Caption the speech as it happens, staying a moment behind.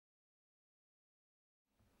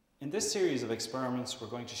In this series of experiments, we're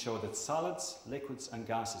going to show that solids, liquids and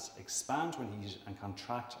gases expand when heated and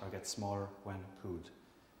contract or get smaller when cooled.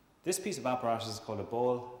 This piece of apparatus is called a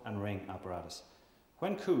ball and ring apparatus.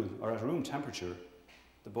 When cool or at room temperature,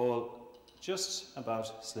 the ball just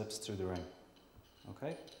about slips through the ring.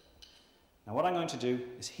 Okay? Now what I'm going to do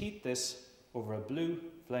is heat this over a blue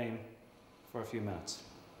flame for a few minutes.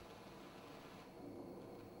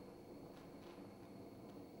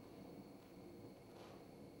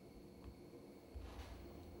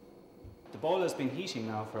 The ball has been heating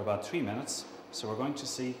now for about 3 minutes, so we're going to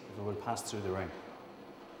see if it will pass through the ring.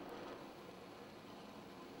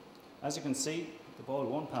 As you can see, the ball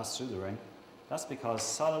won't pass through the ring. That's because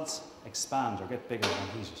solids expand or get bigger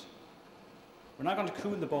when heated. We're now going to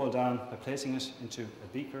cool the ball down by placing it into a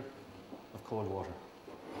beaker of cold water.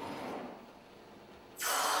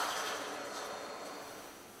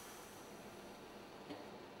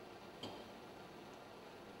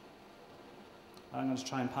 I'm going to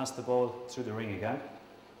try and pass the ball through the ring again.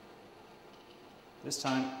 This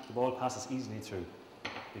time the ball passes easily through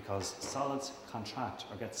because solids contract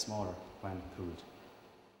or get smaller when cooled.